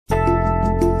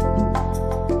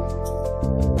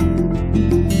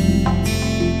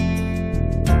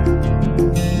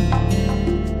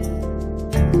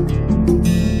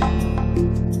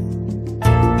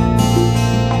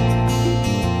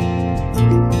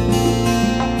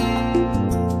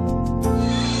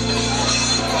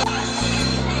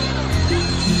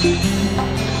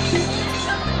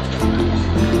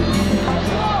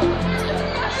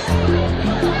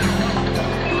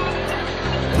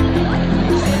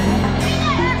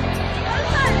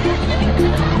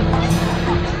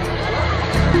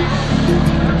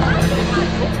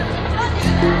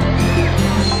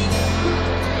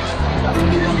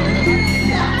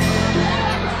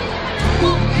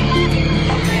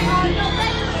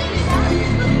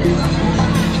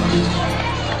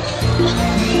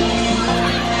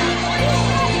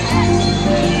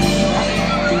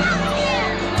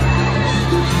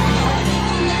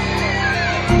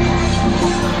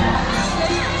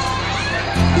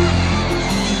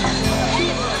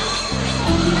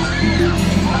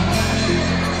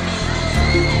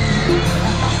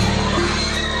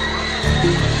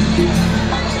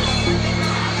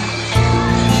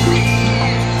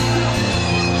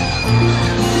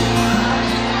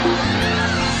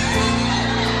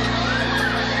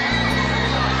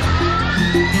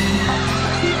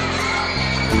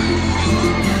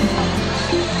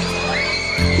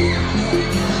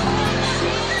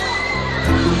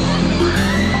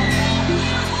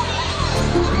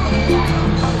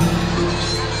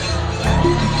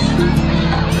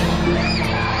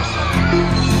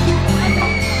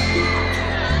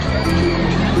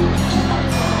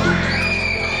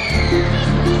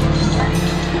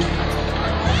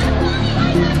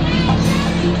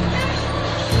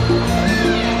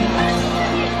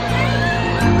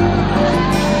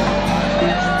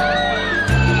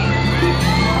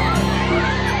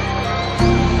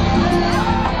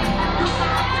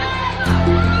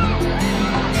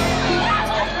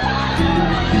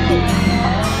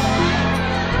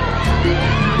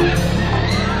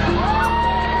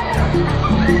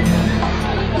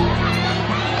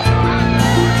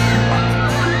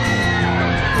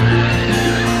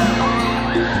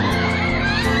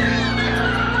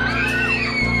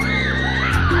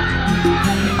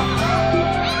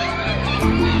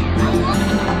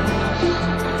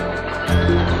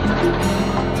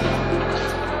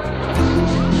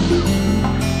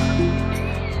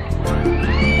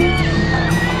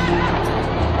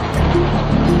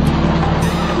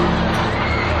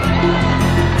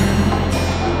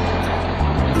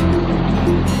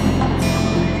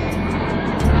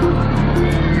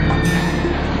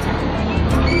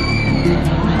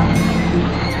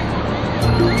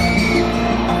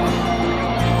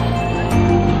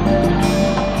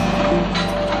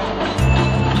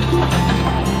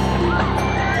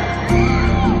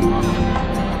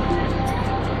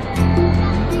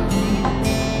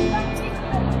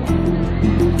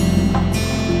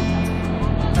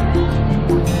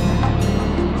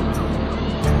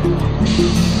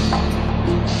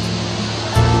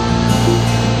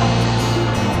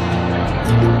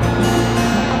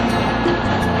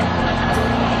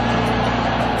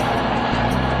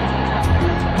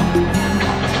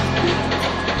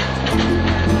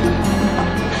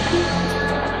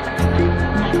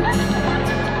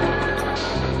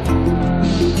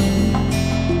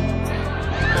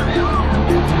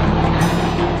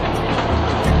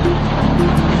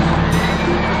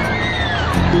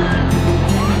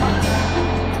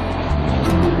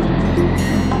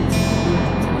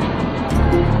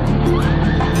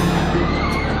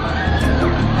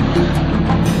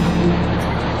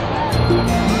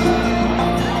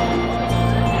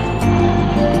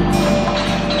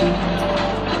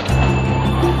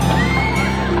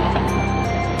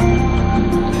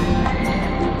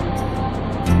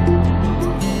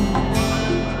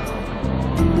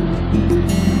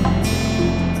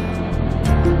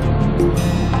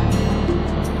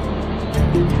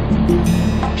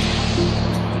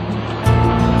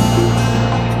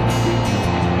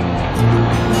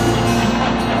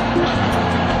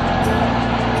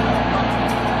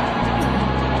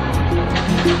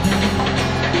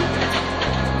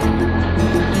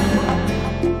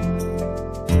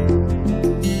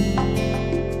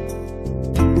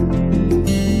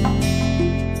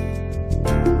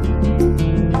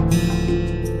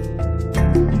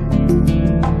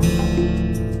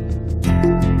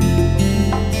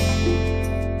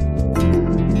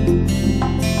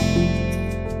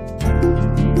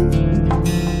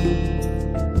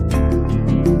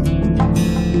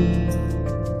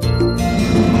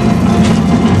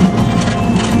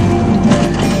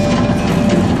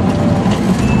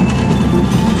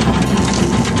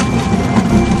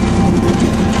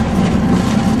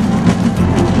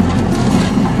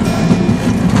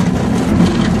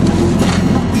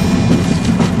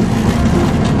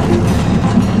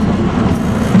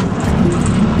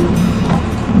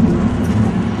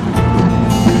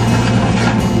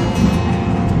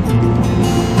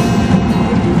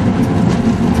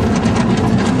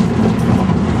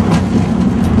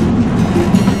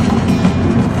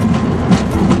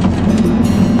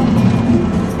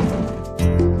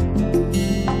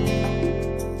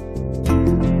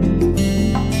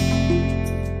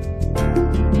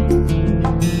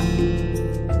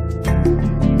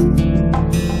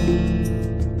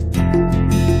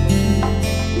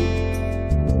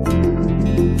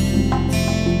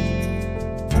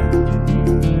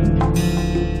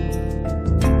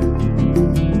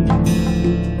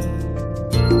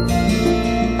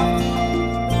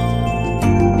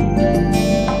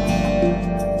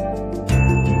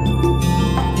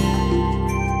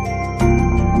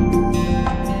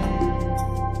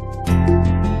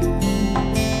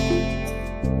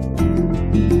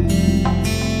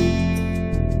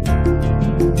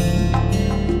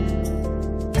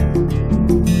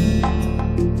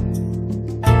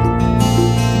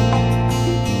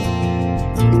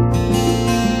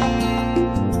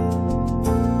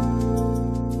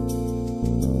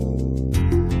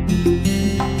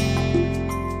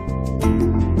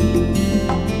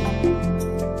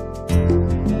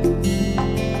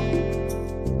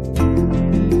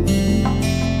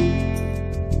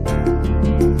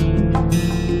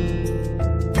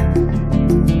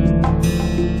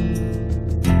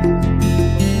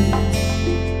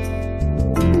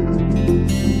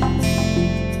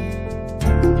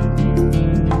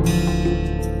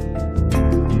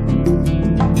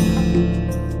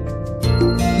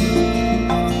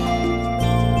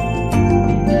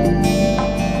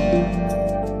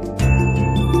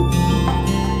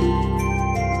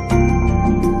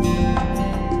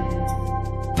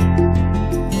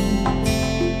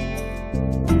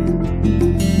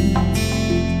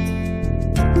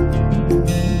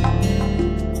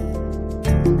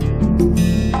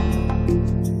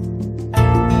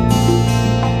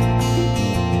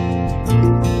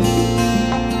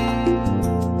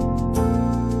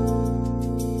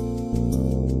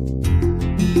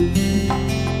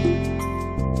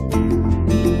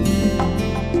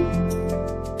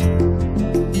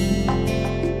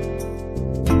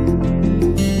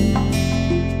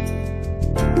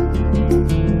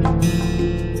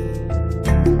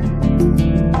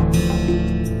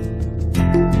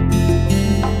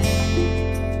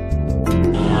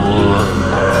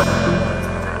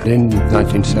In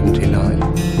 1979,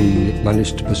 we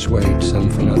managed to persuade some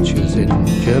financiers in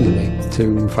Germany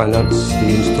to finance the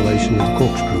installation of the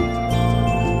Corkscrew.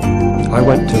 I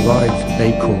went to ride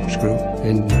a Corkscrew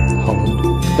in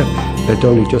Holland. They'd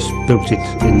only just built it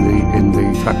in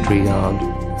the factory yard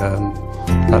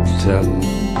at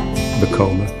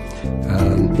Vekoma.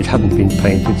 It hadn't been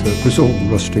painted, so it was all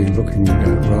rusty and looking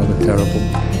rather terrible.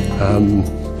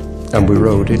 And we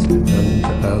rode it, and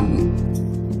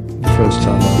the first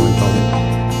time I went on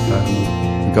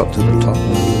it, we got to the top and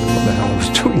what the hell I was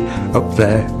doing up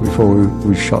there before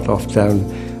we shot off down.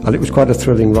 And it was quite a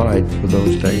thrilling ride for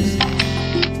those days.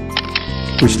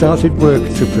 We started work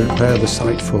to prepare the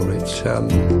site for it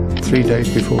 3 days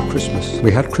before Christmas.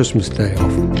 We had Christmas Day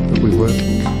off, but we worked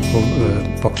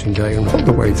on Boxing Day and all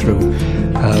the way through,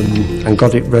 and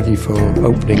got it ready for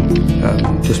opening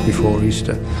just before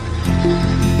Easter.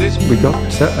 We got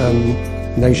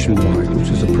Nationwide, which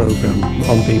was a programme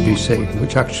on BBC,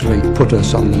 which actually put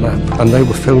us on the map, and they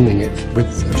were filming it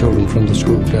with children from the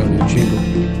school down in Chile.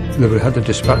 They had a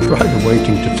dispatch rider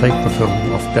waiting to take the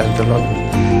film off down to London,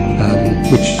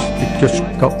 which it just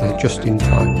got there just in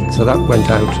time. So that went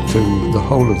out to the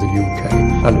whole of the UK,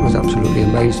 and it was absolutely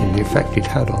amazing the effect it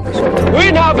had on us.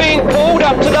 We're now being pulled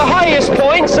up to the highest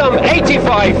point, some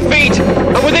 85 feet,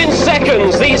 and within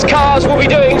seconds these cars will be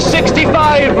doing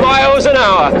 65 miles an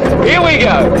hour. Here we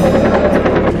go.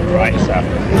 Right, sir.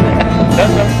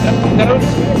 Don't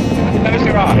close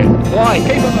your eyes. Why?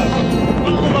 Keep them up.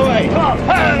 All the way. Up.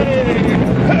 Hey!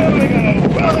 Here we go.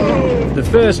 Whoa! The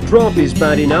first drop is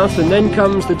bad enough, and then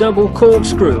comes the double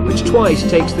corkscrew, which twice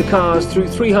takes the cars through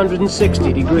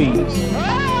 360 degrees.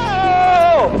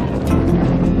 Oh!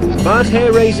 But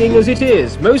hair-raising as it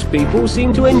is, most people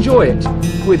seem to enjoy it,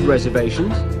 with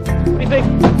reservations. What do you think?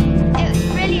 It was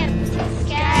brilliant. It's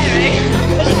scary.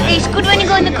 It's good when you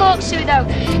go in the corkscrew though.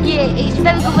 Yeah, it's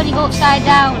very good when you go upside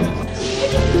down.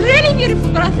 It's really beautiful,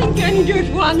 but I think you only do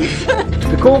it once.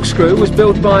 The Corkscrew was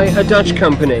built by a Dutch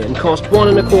company and cost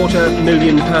 £1.25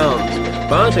 million.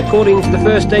 But according to the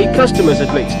first day customers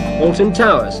at least, Alton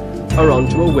Towers are on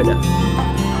to a winner.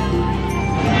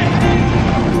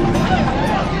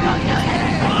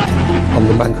 On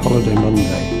the bank holiday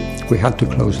Monday, we had to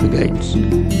close the gates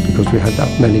because we had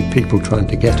that many people trying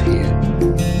to get here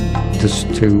just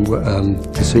to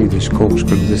see this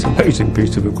Corkscrew, this amazing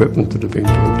piece of equipment that had been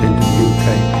brought into the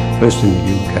UK, first in the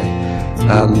UK.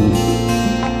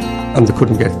 And they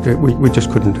couldn't get, we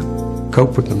just couldn't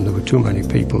cope with them. There were too many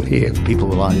people here. People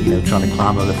were like, trying to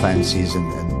climb over the fences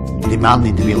and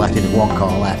demanding to be let in. If one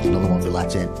car left, another one be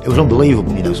let in. It was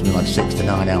unbelievable, something like 6 to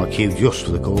 9 hour queue just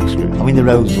for the Corkscrew. I mean, the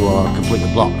roads were completely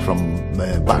blocked from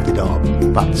back to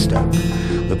Derby, back to Stoke.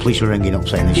 The police were ringing up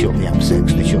saying they shut the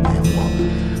M6, they shut the M1.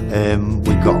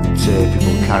 We got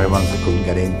people with caravans that couldn't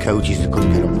get in, coaches that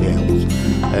couldn't get up the hills.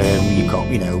 You got,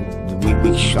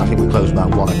 I think we closed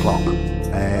about 1 o'clock,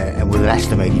 and with an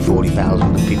estimated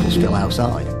 40,000 people still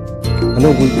outside. I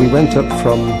know we went up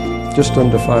from just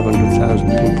under 500,000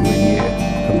 people a year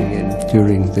coming in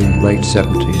during the late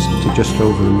 70s to just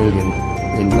over 1 million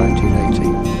in 1980.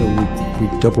 So we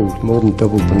more than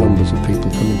doubled the numbers of people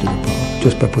coming to the park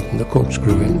just by putting the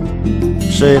Corkscrew in.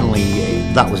 Certainly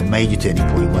that was a major turning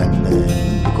point when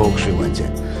the Corkscrew went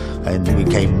in, and it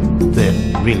became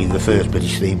really the first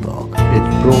British theme park.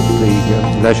 It brought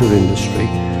the leisure industry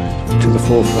to the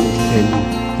forefront in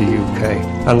the UK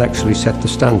and actually set the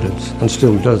standards, and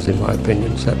still does, in my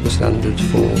opinion, set the standards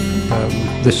for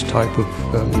this type of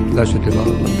leisure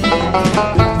development.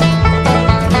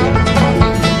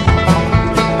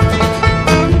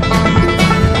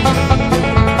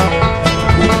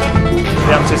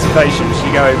 The anticipation as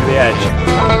you go over the edge.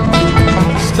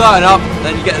 Starting up,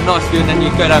 then you get a nice view, and then you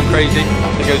go down crazy.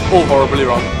 It goes all horribly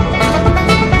wrong.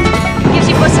 It gives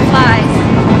you butterflies,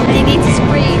 and you need to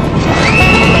scream.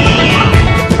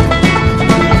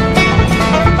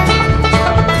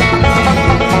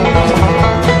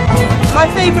 My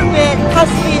favourite bit has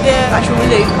to be the actual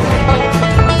loop.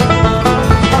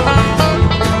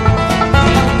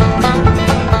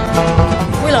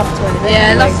 We'll have to anything.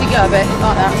 Yeah, let's go a bit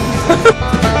like that.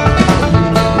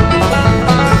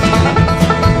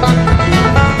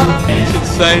 It's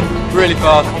insane, really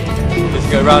fast. Just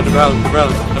go round and round and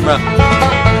round and round.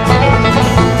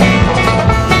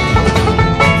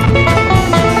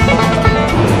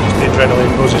 The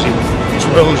adrenaline buzzes you, it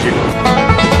swirls you.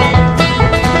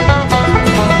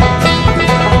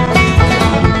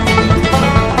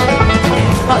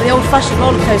 Like the old-fashioned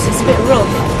roller coaster, it's a bit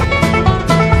rough.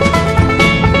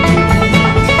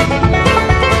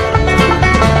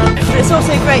 But it's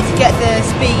also great to get the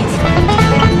speed.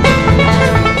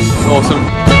 It's awesome.